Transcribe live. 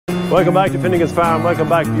Welcome back to Finnegan's Farm, welcome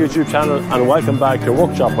back to the YouTube channel, and welcome back to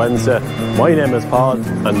Workshop Wednesday. My name is Paul,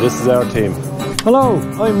 and this is our team. Hello,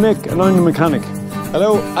 I'm Mick, and I'm the mechanic.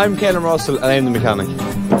 Hello, I'm Caelan Russell, and I'm the mechanic.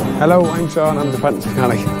 Hello, I'm Sean, I'm the apprentice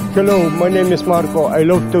mechanic. Hello, my name is Marco, I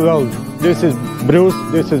love to weld. This is Bruce,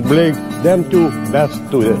 this is Blake, them two best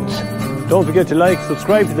students. Don't forget to like,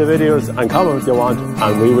 subscribe to the videos, and comment if you want,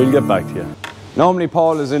 and we will get back to you. Normally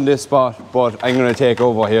Paul is in this spot, but I'm going to take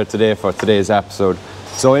over here today for today's episode.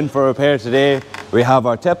 So in for repair today, we have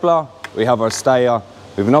our Tippler, we have our Steyr,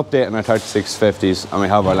 we have an update on our 3650s, and we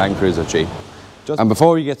have our Landcruiser G. And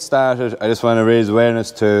before we get started, I just want to raise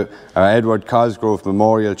awareness to our Edward Cosgrove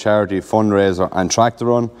Memorial Charity Fundraiser and Tractor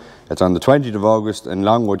Run. It's on the 20th of August in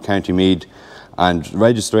Longwood, County Meath, and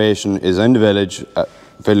registration is in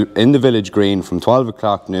the village green from 12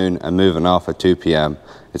 o'clock noon and moving off at 2 p.m.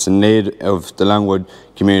 It's in need of the Longwood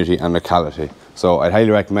community and locality. So I'd highly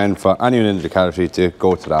recommend for anyone in the locality to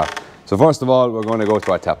go to that. So first of all, we're going to go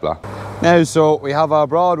to our Tippler. Now, so we have our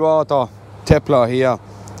Broadwater Tippler here.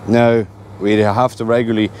 Now, we have to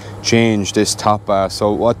regularly change this top bar.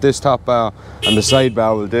 So what this top bar and the side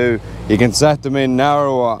bar will do, you can set them in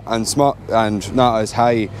narrower and small and not as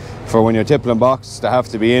high for when you're tippling boxes. They have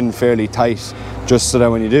to be in fairly tight, just so that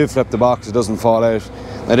when you do flip the box, it doesn't fall out.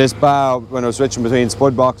 Now this bar, when we're switching between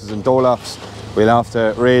spud boxes and door locks, we'll have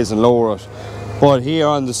to raise and lower it. But here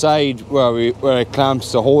on the side where it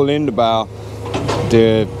clamps the hole in the bar,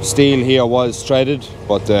 the steel here was threaded,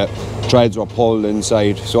 but the threads were pulled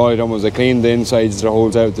inside. So all I done was I cleaned the insides that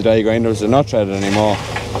holds out the die grinders. They're not threaded anymore,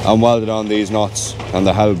 and welded on these nuts, and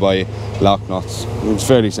they're held by lock nuts. It's a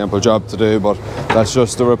fairly simple job to do, but that's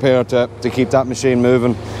just the repair to keep that machine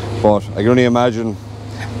moving. But I can only imagine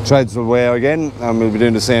threads will wear again, and we'll be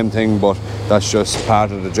doing the same thing, but that's just part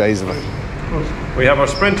of the jays of it. We have our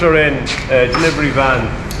Sprinter in, delivery van.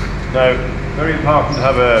 Now, very important to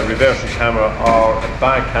have a reversing camera or a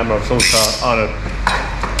back camera of some sort on it.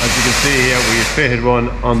 As you can see here, we fitted one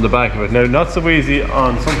on the back of it. Now, not so easy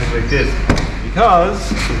on something like this,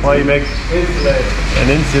 because why you make an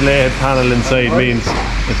insulated panel inside means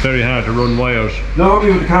it's very hard to run wires.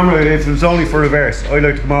 Normally with the camera, if it was only for reverse, I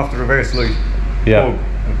like to come off the reverse light. Yeah.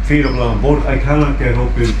 Feed up long, but I cannot get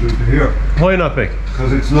up into here. Why not, Mick?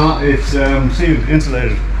 Because it's not, it's sealed,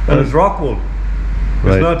 insulated, and it's rock wool.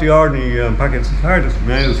 Right. It's not the ordinary packet, it's hard as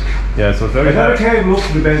nails. Yeah, so it's very hard. I had a cable up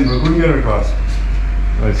to the bend, but I couldn't get it across.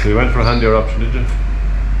 Right, so you went for a handier option, did you?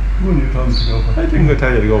 Who knew you told me to go for? I think I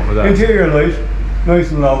tell you to go for that. Interior light,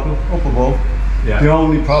 nice and local, up above. Yeah. The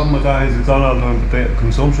only problem with that is it's on all the time, but the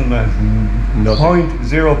consumption that is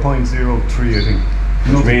 0.03, I think.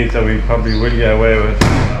 Which means that we probably will get away with it.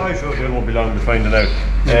 I sure it won't be long to find it out.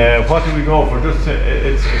 What do we go for? Just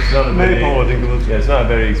it's not a very, I think it was. Yeah, it's not a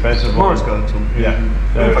very expensive one. Yeah.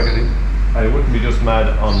 I wouldn't be just mad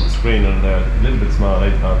on the screen and a little bit small, I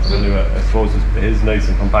thought. But anyway, I suppose it is nice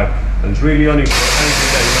and compact. And it's really only for anything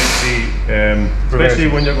that you might see, especially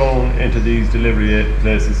when you're going into these delivery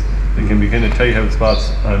places. They can be kind of tight out spots,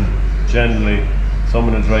 and generally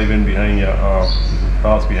someone will drive in behind you or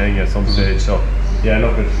cross behind you at some stage. So yeah,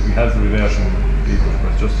 look, it has the reversing people,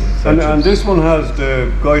 but it's just and this one has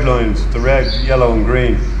the guidelines, the red, yellow and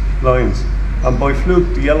green lines. And by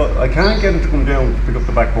fluke, the yellow, I can't get it to come down to pick up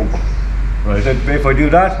the back bumper. Right. If I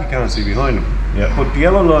do that, you can't see behind them. Yeah. But the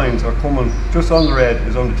yellow lines are coming just on the red,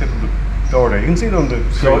 is on the tip of the door there. You can see it on the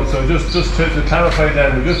screen. So just to clarify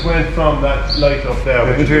then, we just went from that light up there,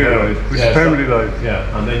 which is permanently light.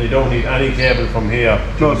 Yeah, and then you don't need any cable from here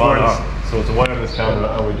to the bottom. So it's a wireless camera,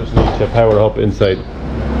 and we just need to power up inside.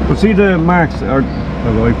 But see the marks, I've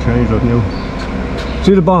changed that now.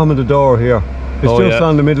 See the bottom of the door here? It's just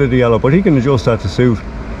on the middle of the yellow, but he can adjust that to suit.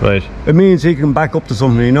 Right. It means he can back up to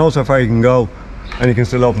something, he knows how far he can go, and he can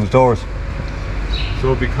still open the doors.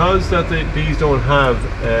 So because that these don't have,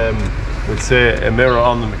 let's say, a mirror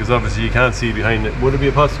on them, because obviously you can't see behind it, would it be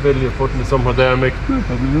a possibility of putting it somewhere there, Mick? No,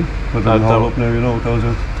 probably not. But that'll hold up now, you know, it goes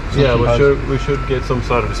out. Yeah, we should get some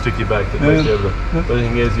sort of a sticky back that might be able to. But the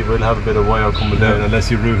thing is, you will have a bit of wire coming down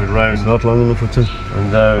unless you route it round. It's not long enough for it.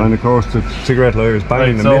 And of course the cigarette lighter is bang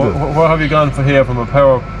in the middle. So where have you gone for here from a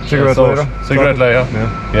power cigarette lighter? Cigarette lighter.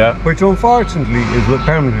 Yeah. Which unfortunately is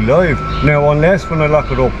permanently live. Now unless when I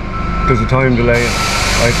lock it up there's a time delay,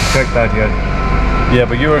 I have to check that yet. Yeah,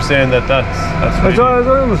 but you were saying that's really... As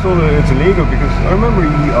I understood it, it's illegal, because I remember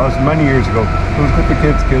many years ago there was a couple of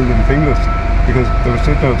kids killed in Finglas because they were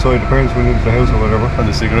sitting outside, the parents went into the house or whatever, and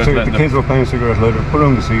the cigarette the kids were playing cigarette lighter, put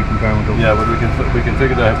on the seat and down. Yeah, but we can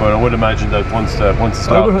figure that out. But I would imagine that once it's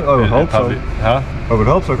stopped, I would hope so. Huh? I would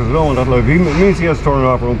hope so, because I don't want that live. It means he has to turn it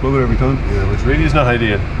off or unplug it every time. Yeah, which really is not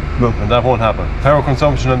ideal. No. And that won't happen. Power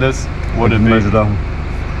consumption on this would it be? Measure that one.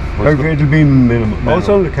 It'll be minimal.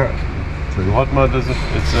 Also on the cart. So what mod is it?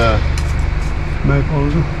 It's Maypole,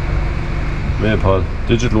 is it? Maypole.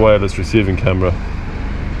 Digital wireless receiving camera.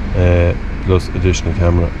 Plus additional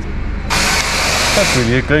camera. That's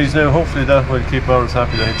really it, guys. Now hopefully that will keep ours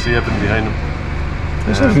happy. I can see everything behind them.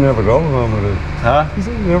 He says you never go wrong with it. Huh? He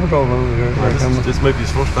says you never go wrong with your camera. This might be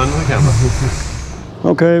his first band on the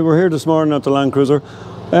camera. Okay, we're here this morning at the Landcruiser.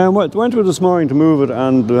 Went with it this morning to move it,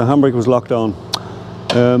 and the handbrake was locked on.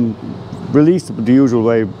 Released it the usual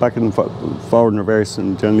way, back in forward and reverse,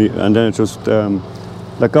 and then it just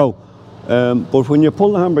let go. But when you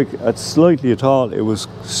pull the handbrake at slightly at all, it was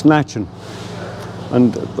snatching.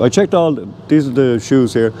 And I checked these are the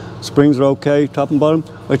shoes here. Springs are okay, top and bottom.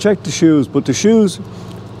 I checked the shoes, but the shoes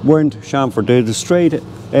weren't chamfered. They had a straight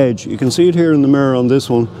edge. You can see it here in the mirror on this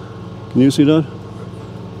one. Can you see that?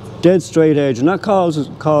 Dead straight edge, and that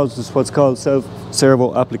causes what's called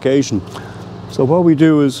self-servo application. So what we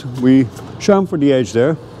do is we chamfer the edge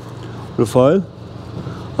there with a file,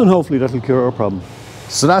 and hopefully that'll cure our problem.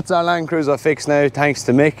 So that's our Landcruiser fixed now, thanks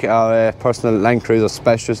to Mick, our personal Landcruiser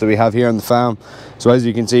specialist that we have here on the farm. So as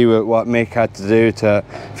you can see, what Mick had to do to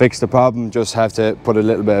fix the problem, just have to put a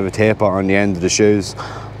little bit of a taper on the end of the shoes,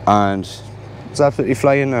 and it's absolutely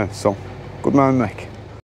flying now. So good man, Mick.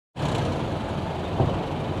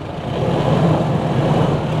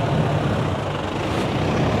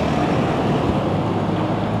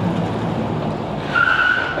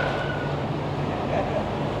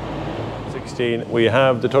 We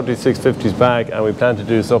have the 3650s back, and we plan to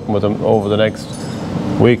do something with them over the next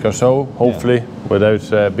week or so, hopefully,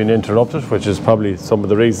 without being interrupted, which is probably some of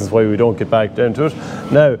the reasons why we don't get back down to it.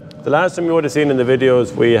 Now, the last time you would have seen in the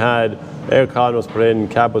videos, we had aircon was put in,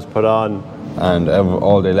 cab was put on, and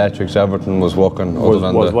all the electrics, everything was working.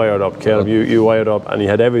 Was wired up. Caleb, you wired up, and you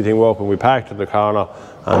had everything working. We parked in the corner,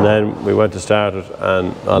 and then we went to start it,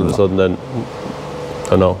 and all of a sudden, then I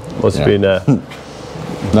don't know, must have been.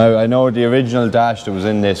 Now, I know the original dash that was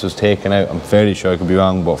in this was taken out, I'm fairly sure I could be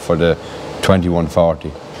wrong, but for the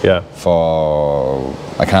 2140. Yeah. For,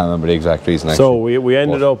 I can't remember the exact reason actually. So we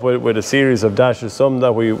ended up with a series of dashes, some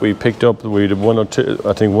that we picked up, we did one or two,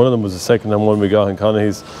 I think one of them was the second hand one we got in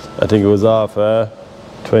Connah's. I think it was off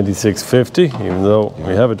 2650, even though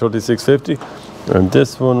we have a 3650. And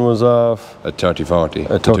this one was off a 3040.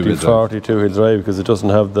 A 3040 two-wheel drive, because it doesn't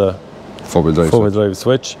have the four-wheel drive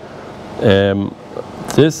switch.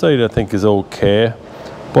 This side I think is okay,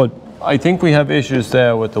 but I think we have issues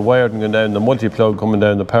there with the wiring going down, the multi-plug coming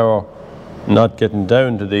down, the power not getting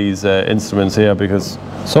down to these instruments here, because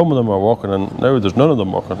some of them are working and now there's none of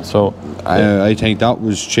them working. So I think that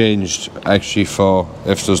was changed actually for,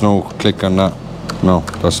 if there's no click on that. No,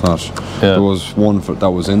 that's not. Yeah. There was one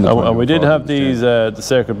that was in the and we did have these the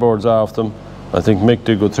circuit boards off them. I think Mick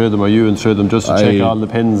did go through them, or you went through them, just to check all the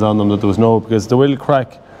pins on them, that there was no, because they will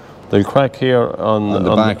crack. They'll crack here on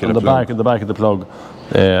the back of the plug,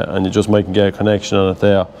 and you just might get a connection on it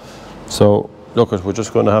there. So look, we're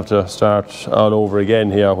just going to have to start all over again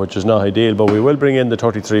here, which is not ideal, but we will bring in the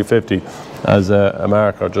 3350 as a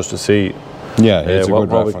marker just to see. Yeah, it's a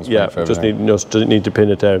good reference. Just need to pin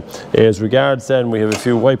it down. As regards then, we have a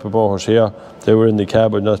few wiper motors here. They were in the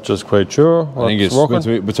cab, but not just quite sure. I think it's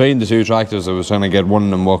between the two tractors. I was trying to get one of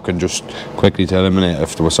them working just quickly to eliminate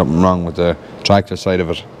if there was something wrong with the tractor side of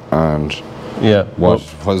it. And what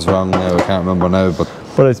was wrong now, I can't remember now.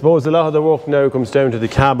 But I suppose a lot of the work now comes down to the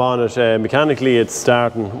cab on it. Mechanically, it's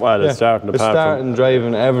starting. Well, it's starting. It's starting,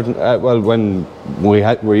 driving, everything. Well, when we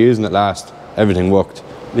were using it last, everything worked.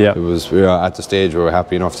 Yeah, we were at the stage where we were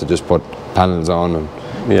happy enough to just put panels on, and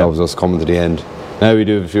that was us coming to the end. Now we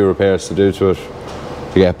do have a few repairs to do to it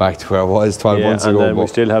to get back to where it was 12 months ago. And then we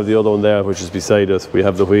still have the other one there, which is beside us. We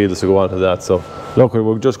have the wheels to go on to that. So look,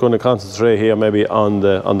 we're just going to concentrate here maybe on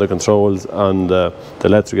the controls and the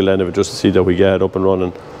electrical end of it, just to see that we get it up and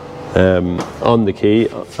running on the key.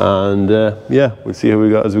 And we'll see how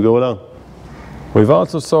we go as we go along. We've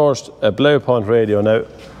also sourced a Broadwater radio now.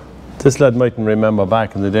 This lad mightn't remember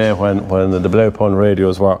back in the day when the Broadwater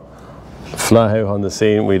radios were flat out on the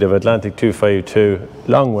scene. We'd have Atlantic 252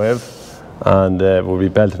 long wave, and we'll be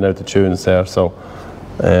belting out the tunes there. So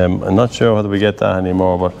I'm not sure whether we get that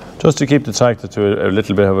anymore, but just to keep the tractor to a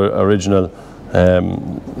little bit of a original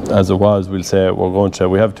as it was, we'll say we're going to.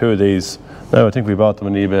 We have two of these now. I think we bought them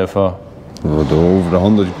on eBay for over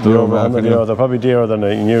 100. They're probably dearer than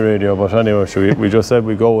a new radio, but anyway, so we just said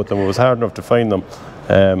we'd go with them. It was hard enough to find them,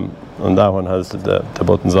 and that one has the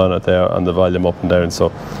buttons on it there and the volume up and down. So,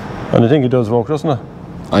 and I think it does work, doesn't it?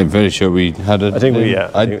 I'm very sure we had it. I think we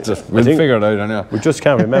we'll figure it out anyway. We just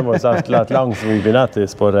can't remember it's that long since we've been at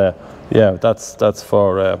this, but that's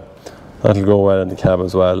for That'll go well in the cab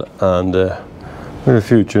as well, and we have a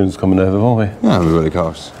few tunes coming out of it, won't we? Yeah, we will, of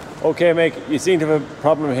course. Okay, Mick, you seem to have a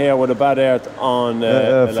problem here with a bad earth on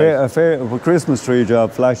a Christmas tree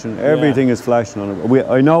job flashing. Everything is flashing on it.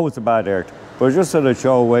 I know it's a bad earth, but I just said I'd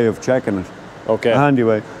show a way of checking it. Okay. A handy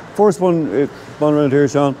way. First one around here,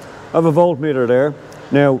 Sean. I have a voltmeter there.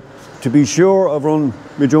 Now, to be sure, I've run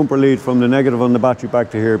my jumper lead from the negative on the battery back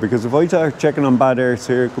to here, because if I start checking on bad earths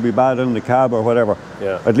here, it could be bad on the cab or whatever.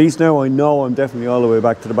 Yeah. At least now I know I'm definitely all the way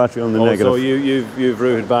back to the battery on the negative. So you've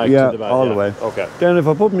routed back to the battery? All the way. Okay. Then if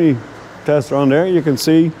I put my tester on there, you can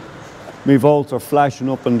see my volts are flashing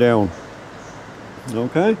up and down.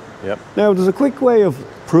 Okay? Yep. Now there's a quick way of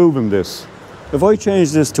proving this. If I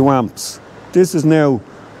change this to amps, this is now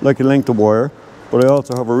like a length of wire, but I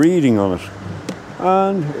also have a reading on it.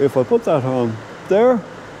 And if I put that on there,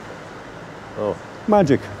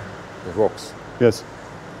 magic. It works. Yes.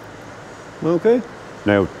 Okay.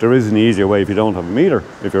 Now, there is an easier way if you don't have a meter.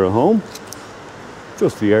 If you're at home,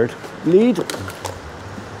 just the earth lead.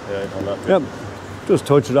 Yeah, on that. Yep. Just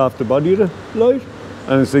touch it off the body of the light,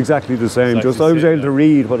 and it's exactly the same. Exactly Just I was able to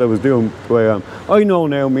read what I was doing the way I am. I know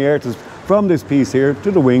now my earth is from this piece here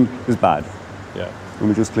to the wing is bad. Yeah. And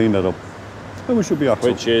we just clean that up. And we should be off.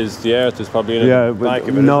 Which is the earth is probably in yeah, the back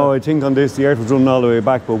of it. No, I think on this the earth was running all the way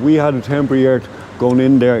back, but we had a temporary earth going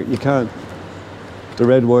in there. You can't. The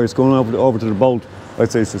red wire is going over to the bolt.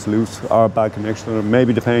 I'd say it's just loose or bad connection, or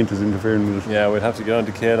maybe the paint is interfering with it. Yeah, we'd have to get on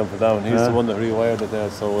to Caelan for that one. He's the one that rewired it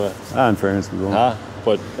there. So. In fairness, we won't.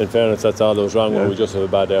 But in fairness, that's all that was wrong. We just have a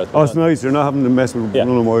bad earth. Oh, it's nice. You're not having to mess with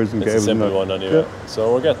running wires and cables. It's a simple one anyway. Yeah.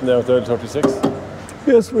 So we're getting there with 36.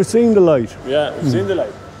 Yes, we're seeing the light. Yeah, we've seen the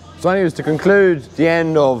light. So anyways, to conclude the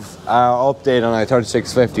end of our update on our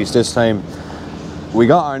 3650s this time, we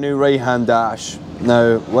got our new right-hand dash.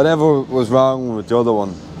 Now, whatever was wrong with the other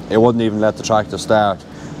one, it wouldn't even let the tractor start.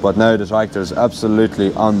 But now the tractor is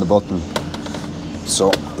absolutely on the button.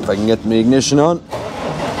 So, if I can get my ignition on.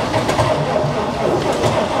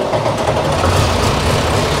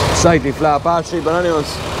 Slightly flat battery, but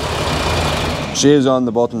anyways, she is on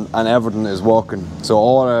the button and everything is working. So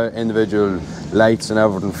all our individual lights and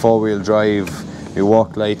everything, four-wheel drive, my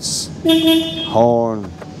walk lights, horn,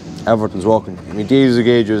 everything's working. My diesel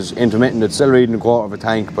gauge is intermittent, it's still reading a quarter of a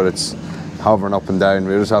tank, but it's hovering up and down.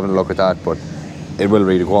 We're just having a look at that, but it will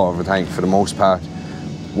read a quarter of a tank for the most part.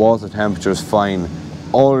 Water temperature is fine.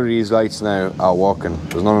 All of these lights now are working.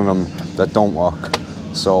 There's none of them that don't work.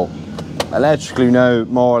 So electrically now,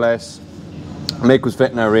 more or less, Mick was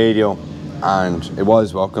fitting our radio and it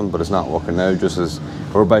was working, but it's not working now, just as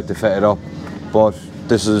we're about to fit it up. But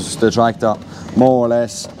this is the tractor, more or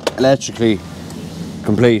less, electrically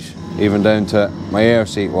complete, even down to my air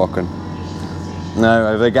seat working. Now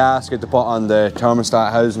I have a gasket to put on the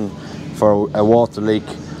thermostat housing for a water leak,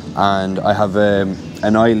 and I have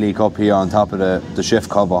an oil leak up here on top of the shift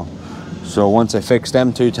cover. So once I fix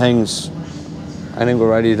them two things, I think we're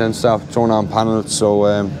ready to then start throwing on panels. So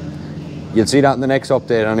you'll see that in the next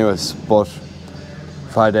update anyways, but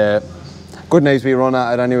I've had a good nice wee run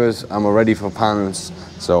at it anyways, and we're ready for panels.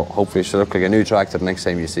 So hopefully it should look like a new tractor the next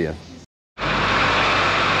time you see it.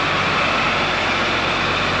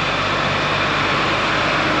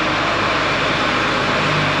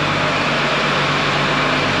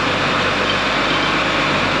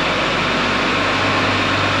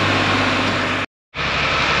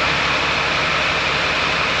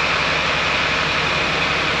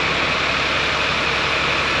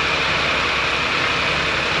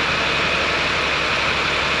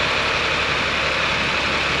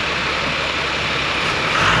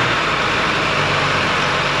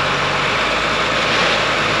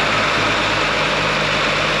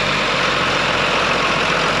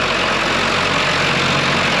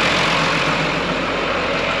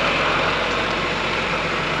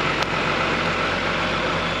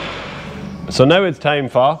 So now it's time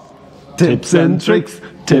for Tips and tricks,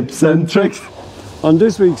 tips and tricks. On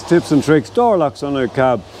this week's tips and tricks, door locks on a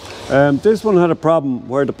cab. This one had a problem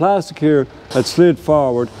where the plastic here had slid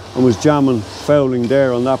forward and was jamming, fouling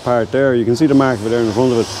there on that part there. You can see the mark of it there in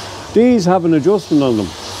front of it. These have an adjustment on them.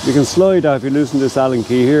 You can slide that if you loosen this Allen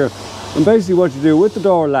key here. And basically what you do with the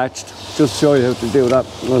door latched, just to show you how to do that,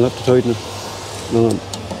 I'll have to tighten it.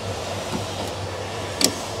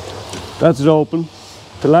 That's it open.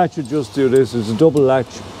 The latch you just do this, it's a double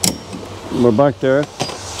latch. And we're back there.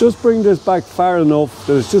 Just bring this back far enough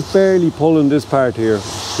that it's just barely pulling this part here.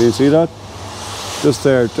 Can you see that? Just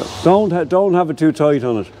there. Don't have it too tight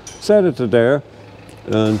on it. Set it to there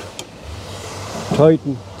and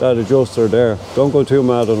tighten that adjuster there. Don't go too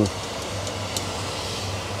mad on it.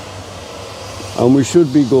 and we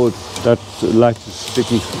should be good. That latch is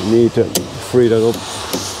sticky, you need to free that up.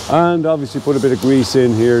 And obviously put a bit of grease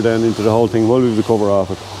in here then into the whole thing while we have the cover off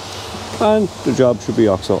it. And the job should be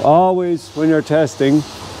off. So always when you're testing,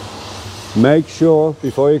 make sure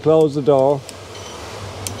before you close the door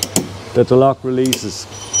that the lock releases,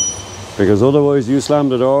 because otherwise you slam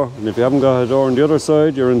the door, and if you haven't got a door on the other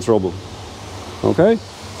side, you're in trouble. Okay?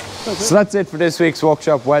 So that's it for this week's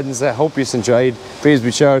Workshop Wednesday. Hope you enjoyed. Please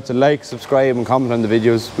be sure to like, subscribe and comment on the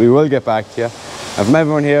videos. We will get back to you. And from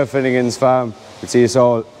everyone here at Finnegan's Farm, we'll see you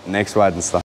all next Wednesday.